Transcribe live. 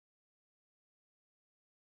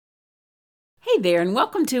Hey there, and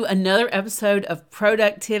welcome to another episode of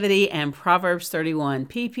Productivity and Proverbs 31,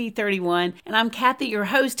 PP31. And I'm Kathy, your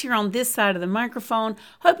host here on this side of the microphone,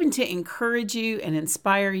 hoping to encourage you and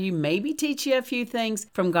inspire you, maybe teach you a few things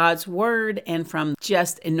from God's Word and from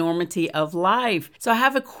just enormity of life. So I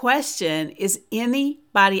have a question. Is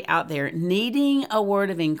anybody out there needing a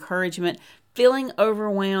word of encouragement, feeling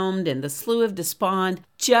overwhelmed and the slough of despond,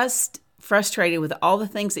 just frustrated with all the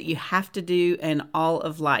things that you have to do in all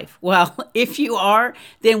of life? Well, if you are,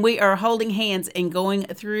 then we are holding hands and going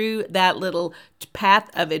through that little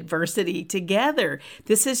path of adversity together.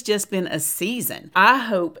 This has just been a season. I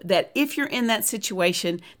hope that if you're in that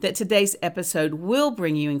situation, that today's episode will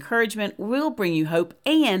bring you encouragement, will bring you hope,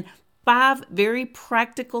 and 5 very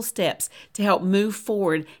practical steps to help move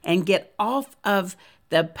forward and get off of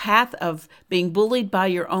the path of being bullied by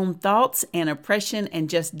your own thoughts and oppression and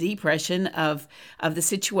just depression of the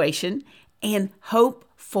situation, and hope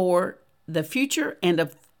for the future and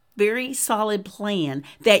a very solid plan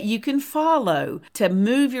that you can follow to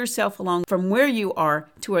move yourself along from where you are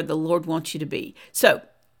to where the Lord wants you to be. So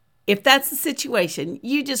if that's the situation,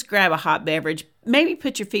 you just grab a hot beverage, maybe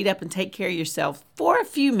put your feet up and take care of yourself for a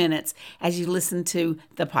few minutes as you listen to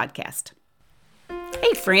the podcast.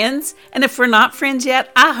 Hey friends, and if we're not friends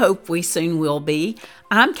yet, I hope we soon will be.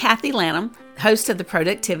 I'm Kathy Lanham, host of the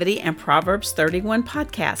Productivity and Proverbs 31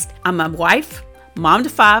 podcast. I'm a wife, mom to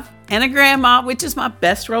 5, and a grandma, which is my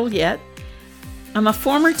best role yet. I'm a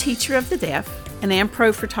former teacher of the deaf, an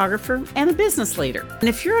AmPro photographer, and a business leader. And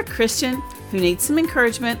if you're a Christian who needs some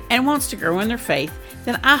encouragement and wants to grow in their faith,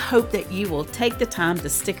 then I hope that you will take the time to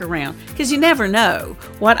stick around, because you never know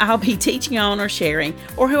what I'll be teaching on or sharing,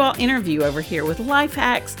 or who I'll interview over here with life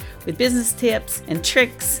hacks, with business tips and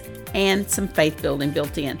tricks, and some faith building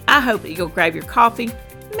built in. I hope that you'll grab your coffee,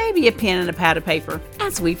 maybe a pen and a pad of paper,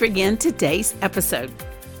 as we begin today's episode.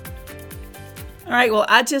 All right, well,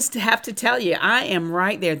 I just have to tell you, I am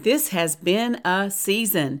right there. This has been a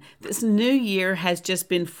season. This new year has just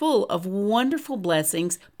been full of wonderful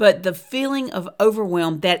blessings, but the feeling of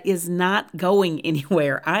overwhelm that is not going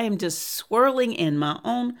anywhere. I am just swirling in my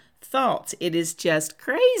own thoughts. It is just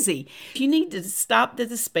crazy. If you need to stop the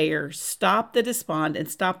despair, stop the despond, and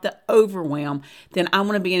stop the overwhelm, then I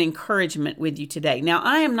want to be an encouragement with you today. Now,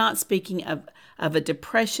 I am not speaking of a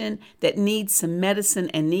depression that needs some medicine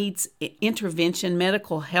and needs intervention,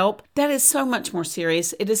 medical help. That is so much more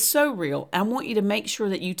serious. It is so real. I want you to make sure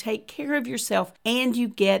that you take care of yourself and you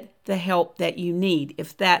get the help that you need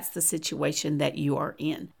if that's the situation that you are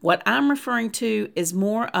in. What I'm referring to is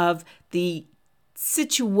more of the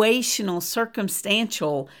situational,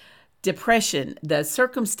 circumstantial depression, the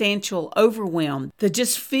circumstantial overwhelm, the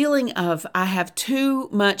just feeling of I have too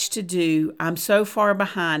much to do, I'm so far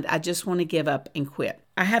behind, I just want to give up and quit.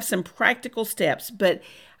 I have some practical steps, but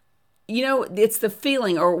it's the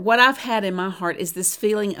feeling, or what I've had in my heart is this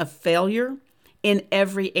feeling of failure in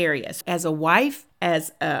every area. As a wife,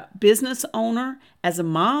 as a business owner, as a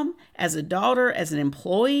mom, as a daughter, as an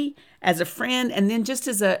employee, as a friend, and then just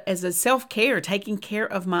as a self-care, taking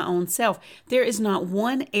care of my own self. There is not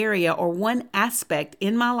one area or one aspect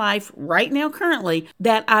in my life right now currently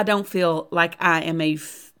that I don't feel like I am a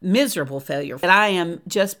miserable failure, that I am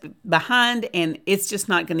just behind and it's just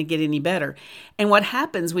not going to get any better. And what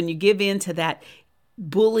happens when you give in to that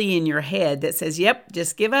bully in your head that says, yep,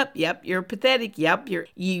 just give up. Yep, you're pathetic. Yep,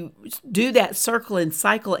 you do that circle and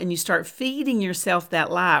cycle, and you start feeding yourself that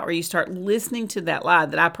lie, or you start listening to that lie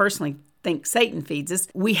that I personally think Satan feeds us.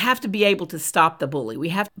 We have to be able to stop the bully. We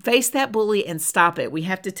have to face that bully and stop it. We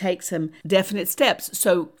have to take some definite steps.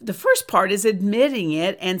 So the first part is admitting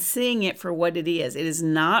it and seeing it for what it is. It is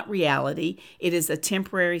not reality. It is a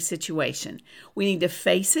temporary situation. We need to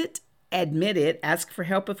face it, admit it, ask for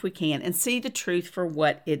help if we can, and see the truth for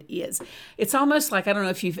what it is. It's almost like, I don't know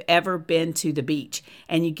if you've ever been to the beach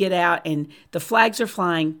and you get out and the flags are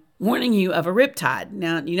flying, warning you of a riptide.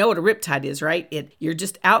 Now, you know what a riptide is, right? You're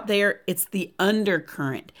just out there. It's the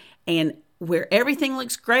undercurrent. And where everything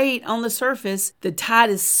looks great on the surface, the tide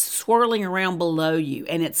is swirling around below you,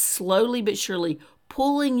 and it's slowly but surely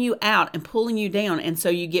pulling you out and pulling you down. And so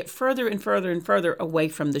you get further and further and further away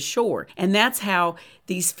from the shore. And that's how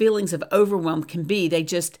these feelings of overwhelm can be. They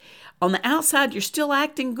just, on the outside, you're still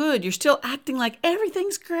acting good. You're still acting like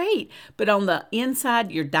everything's great. But on the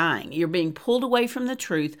inside, you're dying. You're being pulled away from the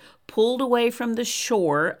truth, pulled away from the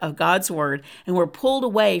shore of God's word, and we're pulled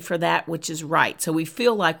away for that which is right. So we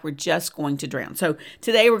feel like we're just going to drown. So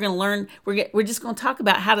today we're going to learn, we're just going to talk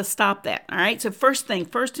about how to stop that. All right. So first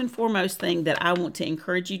and foremost thing that I want to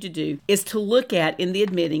encourage you to do is to look at in the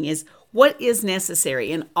admitting is what is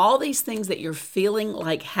necessary. And all these things that you're feeling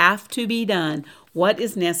like have to be done, what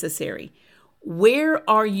is necessary? Where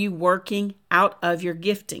are you working out of your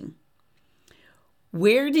gifting?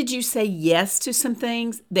 Where did you say yes to some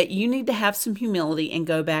things that you need to have some humility and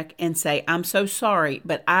go back and say, I'm so sorry,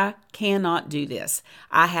 but I cannot do this.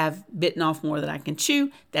 I have bitten off more than I can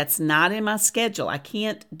chew. That's not in my schedule. I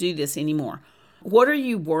can't do this anymore. What are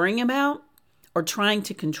you worrying about or trying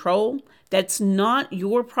to control? That's not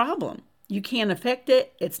your problem. You can't affect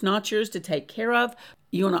it. It's not yours to take care of.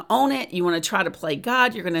 You want to own it. You want to try to play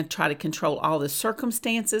God. You're going to try to control all the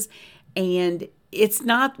circumstances, and it's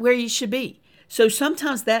not where you should be. So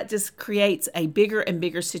sometimes that just creates a bigger and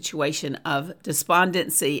bigger situation of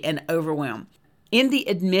despondency and overwhelm. In the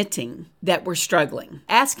admitting that we're struggling,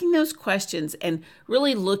 asking those questions and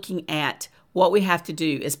really looking at what we have to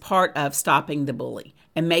do is part of stopping the bully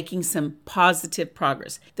and making some positive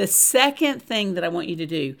progress. The second thing that I want you to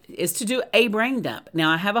do is to do a brain dump.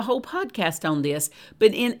 Now, I have a whole podcast on this,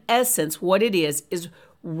 but in essence, what it is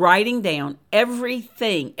writing down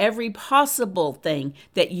everything, every possible thing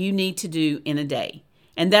that you need to do in a day.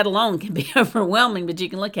 And that alone can be overwhelming, but you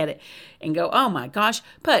can look at it and go, oh my gosh.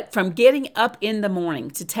 But from getting up in the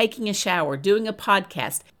morning to taking a shower, doing a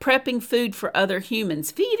podcast, prepping food for other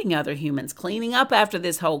humans, feeding other humans, cleaning up after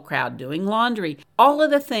this whole crowd, doing laundry, all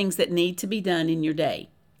of the things that need to be done in your day.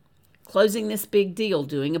 Closing this big deal,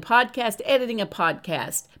 doing a podcast, editing a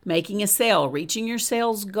podcast, making a sale, reaching your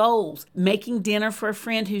sales goals, making dinner for a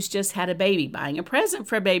friend who's just had a baby, buying a present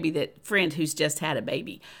for a friend who's just had a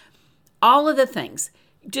baby. All of the things.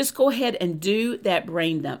 Just go ahead and do that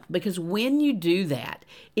brain dump, because when you do that,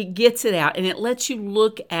 it gets it out and it lets you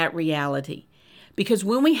look at reality. Because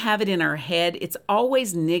when we have it in our head, it's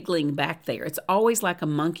always niggling back there. It's always like a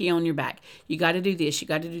monkey on your back. You got to do this, you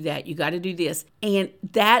got to do that, you got to do this. And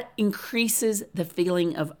that increases the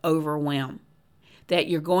feeling of overwhelm, that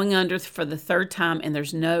you're going under for the third time and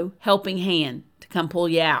there's no helping hand to come pull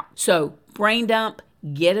you out. So brain dump,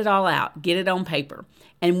 get it all out, get it on paper.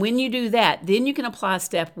 And when you do that, then you can apply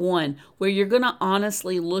step 1, where you're going to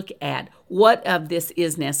honestly look at what of this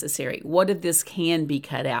is necessary, what of this can be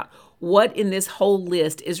cut out, what in this whole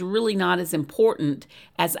list is really not as important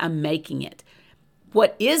as I'm making it.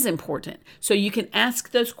 What is important? So you can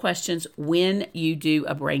ask those questions when you do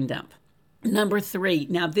a brain dump. Number 3,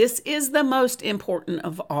 now this is the most important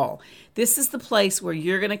of all. This is the place where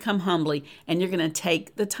you're going to come humbly and you're going to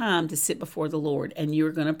take the time to sit before the Lord and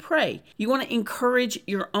you're going to pray. You want to encourage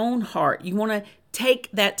your own heart. You want to take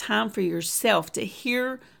that time for yourself to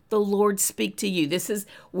hear the Lord speak to you. This is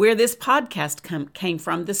where this podcast came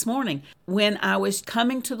from this morning. When I was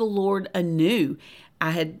coming to the Lord anew, I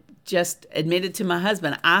had just admitted to my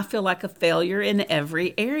husband, I feel like a failure in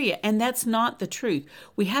every area. And that's not the truth.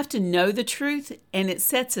 We have to know the truth and it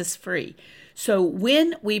sets us free. So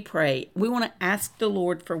when we pray, we want to ask the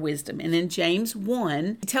Lord for wisdom. And in James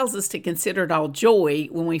 1, he tells us to consider it all joy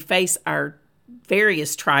when we face our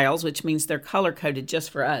various trials, which means they're color-coded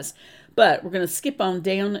just for us. But we're going to skip on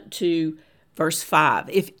down to verse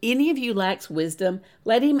 5. If any of you lacks wisdom,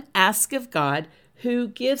 let him ask of God, who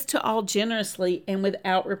gives to all generously and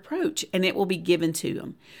without reproach, and it will be given to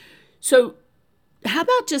him. So how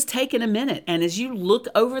about just taking a minute and as you look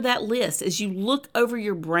over that list, as you look over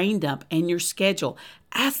your brain dump and your schedule,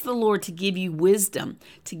 ask the Lord to give you wisdom,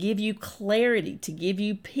 to give you clarity, to give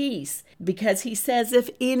you peace, because he says,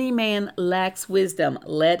 if any man lacks wisdom,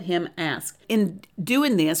 let him ask. In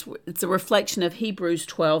doing this, it's a reflection of Hebrews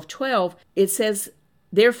 12:12. It says,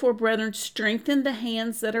 therefore, brethren, strengthen the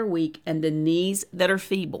hands that are weak and the knees that are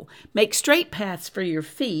feeble. Make straight paths for your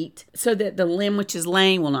feet, so that the limb which is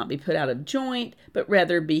lame will not be put out of joint, but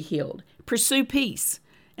rather be healed. Pursue peace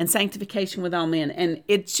and sanctification with all men. And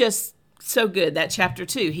it's just so good. That chapter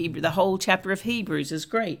 2, the whole chapter of Hebrews is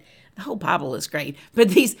great. The whole Bible is great. But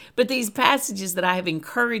these passages that I have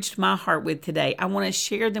encouraged my heart with today, I want to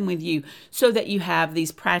share them with you so that you have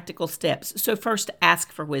these practical steps. So first,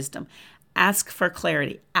 ask for wisdom. Ask for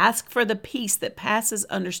clarity. Ask for the peace that passes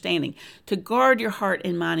understanding, to guard your heart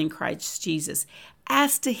and mind in Christ Jesus.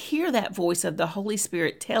 Ask to hear that voice of the Holy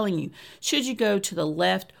Spirit telling you, should you go to the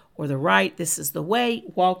left or the right, this is the way,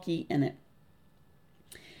 walk ye in it.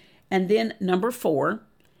 And then number 4,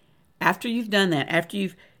 after you've done that, after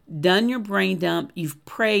you've done your brain dump, you've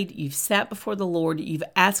prayed, you've sat before the Lord, you've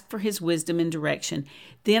asked for his wisdom and direction,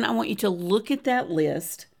 then I want you to look at that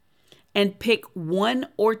list and pick 1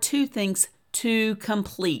 or 2 things to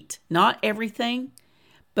complete. Not everything,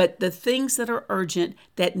 but the things that are urgent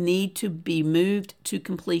that need to be moved to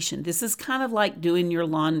completion. This is kind of like doing your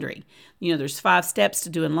laundry. There's 5 steps to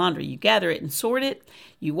doing laundry. You gather it and sort it,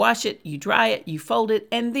 you wash it, you dry it, you fold it,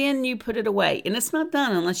 and then you put it away. And it's not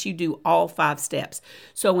done unless you do all 5 steps.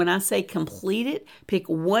 So when I say complete it, pick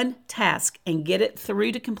one task and get it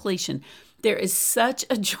through to completion. There is such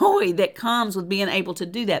a joy that comes with being able to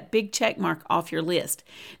do that. Big check mark off your list.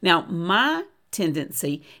 Now, my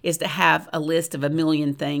tendency is to have a list of a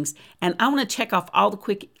million things, and I want to check off all the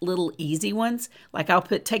quick little easy ones. Like I'll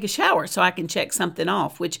take a shower so I can check something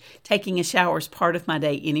off, which taking a shower is part of my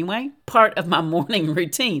day anyway, part of my morning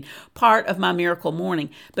routine, part of my miracle morning.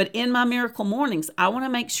 But in my miracle mornings, I want to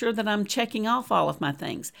make sure that I'm checking off all of my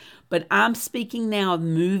things. But I'm speaking now of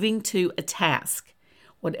moving to a task.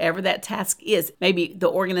 Whatever that task is, maybe the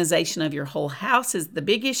organization of your whole house is the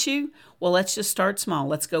big issue. Well, let's just start small.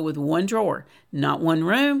 Let's go with one drawer, not one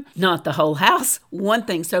room, not the whole house, one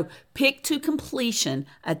thing. So pick to completion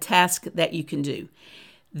a task that you can do.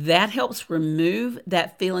 That helps remove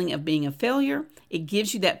that feeling of being a failure. It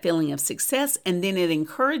gives you that feeling of success, and then it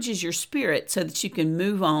encourages your spirit so that you can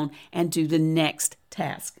move on and do the next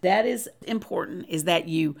task. That is important, is that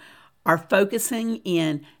you are focusing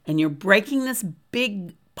in and you're breaking this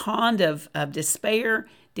big pond of despair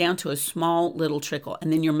down to a small little trickle.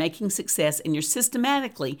 And then you're making success and you're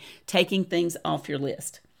systematically taking things off your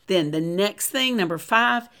list. Then the next thing, number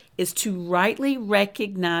 5, is to rightly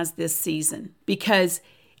recognize this season. Because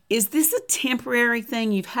is this a temporary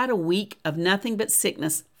thing? You've had a week of nothing but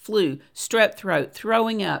sickness, flu, strep throat,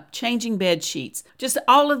 throwing up, changing bed sheets, just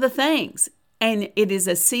all of the things. And it is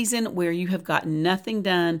a season where you have gotten nothing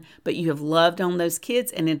done, but you have loved on those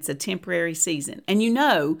kids, and it's a temporary season. And you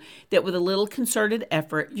know that with a little concerted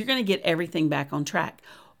effort, you're going to get everything back on track.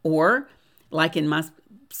 Or, like in my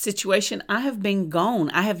situation, I have been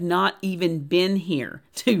gone. I have not even been here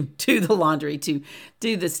to do the laundry, to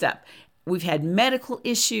do the stuff. We've had medical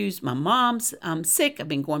issues. My mom's sick. I've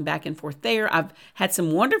been going back and forth there. I've had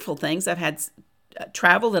some wonderful things. I've had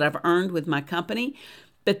travel that I've earned with my company.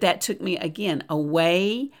 But that took me, again,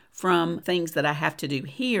 away from things that I have to do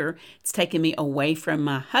here. It's taken me away from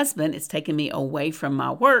my husband. It's taken me away from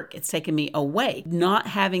my work. It's taken me away. Not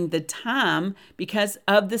having the time because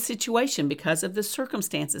of the situation, because of the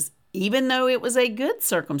circumstances. Even though it was a good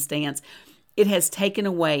circumstance, it has taken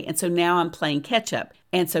away. And so now I'm playing catch up.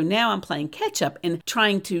 And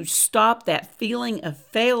trying to stop that feeling of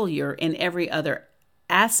failure in every other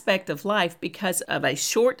aspect of life because of a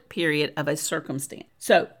short period of a circumstance.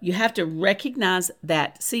 So you have to recognize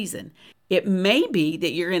that season. It may be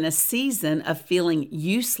that you're in a season of feeling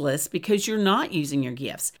useless because you're not using your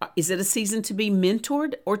gifts. Is it a season to be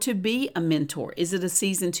mentored or to be a mentor? Is it a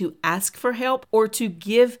season to ask for help or to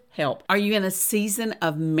give help? Are you in a season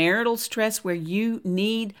of marital stress where you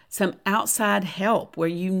need some outside help, where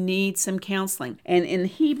you need some counseling? And in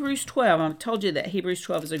Hebrews 12, I told you that Hebrews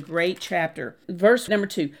 12 is a great chapter. Verse number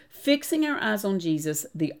 2, fixing our eyes on Jesus,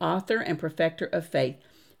 the author and perfecter of faith,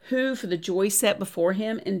 who for the joy set before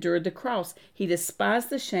him endured the cross. He despised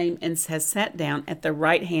the shame and has sat down at the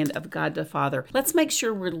right hand of God the Father. Let's make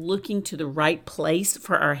sure we're looking to the right place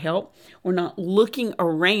for our help. We're not looking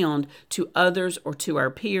around to others or to our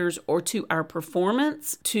peers or to our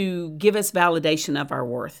performance to give us validation of our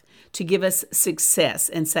worth, to give us success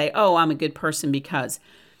and say, oh, I'm a good person because.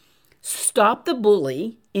 Stop the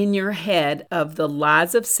bully in your head of the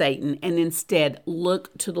lies of Satan and instead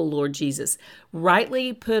look to the Lord Jesus.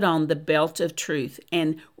 Rightly put on the belt of truth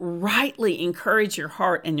and rightly encourage your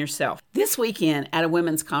heart and yourself. This weekend at a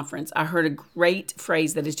women's conference, I heard a great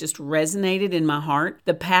phrase that has just resonated in my heart.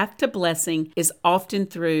 The path to blessing is often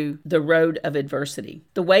through the road of adversity.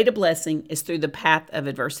 The way to blessing is through the path of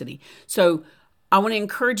adversity. So I want to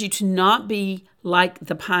encourage you to not be like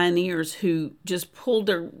the pioneers who just pulled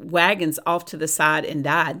their wagons off to the side and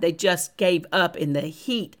died. They just gave up in the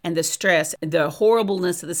heat and the stress, and the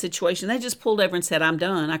horribleness of the situation. They just pulled over and said, I'm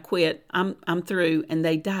done. I quit. I'm through. And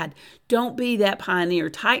they died. Don't be that pioneer.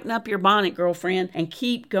 Tighten up your bonnet, girlfriend, and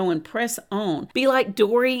keep going. Press on. Be like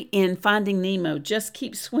Dory in Finding Nemo. Just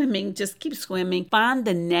keep swimming. Just keep swimming. Find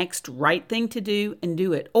the next right thing to do and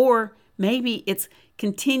do it. Or maybe it's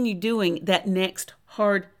continue doing that next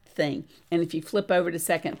hard thing. And if you flip over to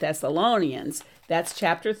 2 Thessalonians, that's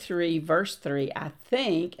chapter 3, verse 3, I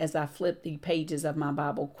think, as I flip the pages of my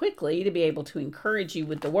Bible quickly to be able to encourage you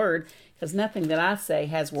with the word, because nothing that I say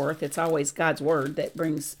has worth. It's always God's word that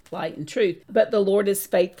brings light and truth. But the Lord is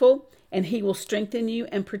faithful, and he will strengthen you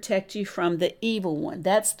and protect you from the evil one.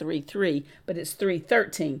 That's 3:3, but it's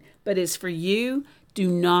 3:13. But as for you, do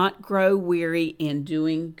not grow weary in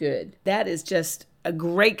doing good. That is just a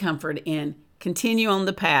great comfort in Continue on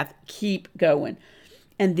the path. Keep going.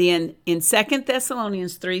 And then in 2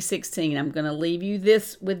 Thessalonians 3:16, I'm going to leave you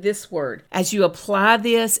with this word. As you apply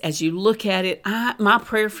this, as you look at it, my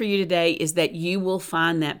prayer for you today is that you will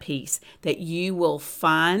find that peace, that you will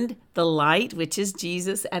find the light, which is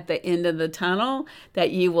Jesus, at the end of the tunnel,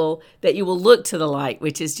 that you will look to the light,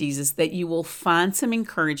 which is Jesus, that you will find some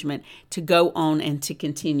encouragement to go on and to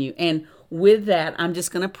continue. And with that, I'm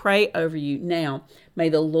just going to pray over you. Now, may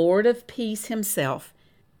the Lord of peace himself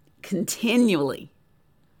continually,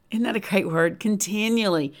 isn't that a great word?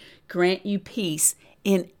 Continually grant you peace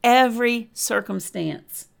in every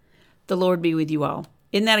circumstance. The Lord be with you all.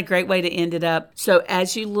 Isn't that a great way to end it up? So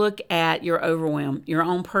as you look at your overwhelm, your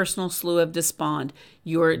own personal slough of despond,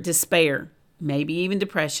 your despair, maybe even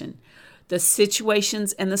depression, the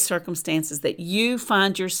situations and the circumstances that you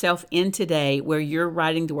find yourself in today where you're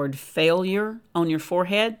writing the word failure on your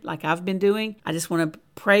forehead, like I've been doing, I just want to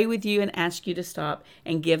pray with you and ask you to stop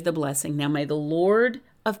and give the blessing. Now may the Lord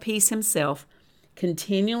of peace himself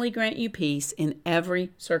continually grant you peace in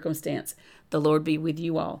every circumstance. The Lord be with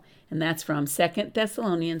you all. And that's from 2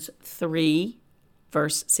 Thessalonians 3,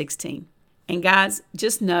 verse 16. And guys,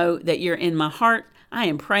 just know that you're in my heart. I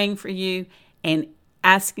am praying for you and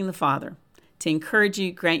asking the Father to encourage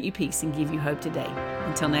you, grant you peace, and give you hope today.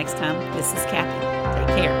 Until next time, this is Kathy.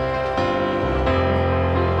 Take care.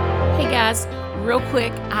 Hey guys, real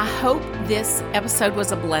quick, I hope this episode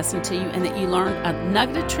was a blessing to you and that you learned a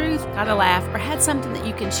nugget of truth, got a laugh, or had something that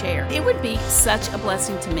you can share. It would be such a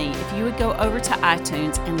blessing to me if you would go over to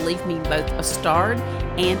iTunes and leave me both a starred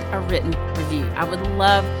and a written review. I would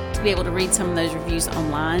love to be able to read some of those reviews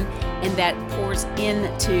online, and that pours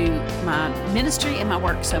into my ministry and my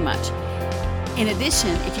work so much. In addition,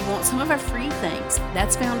 if you want some of our free things,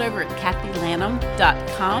 that's found over at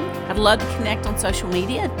KathyLanham.com. I'd love to connect on social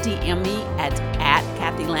media. DM me at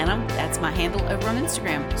Kathy Lanham. That's my handle over on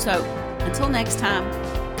Instagram. So until next time,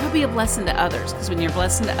 go be a blessing to others, because when you're a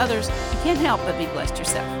blessing to others, you can't help but be blessed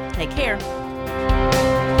yourself. Take care.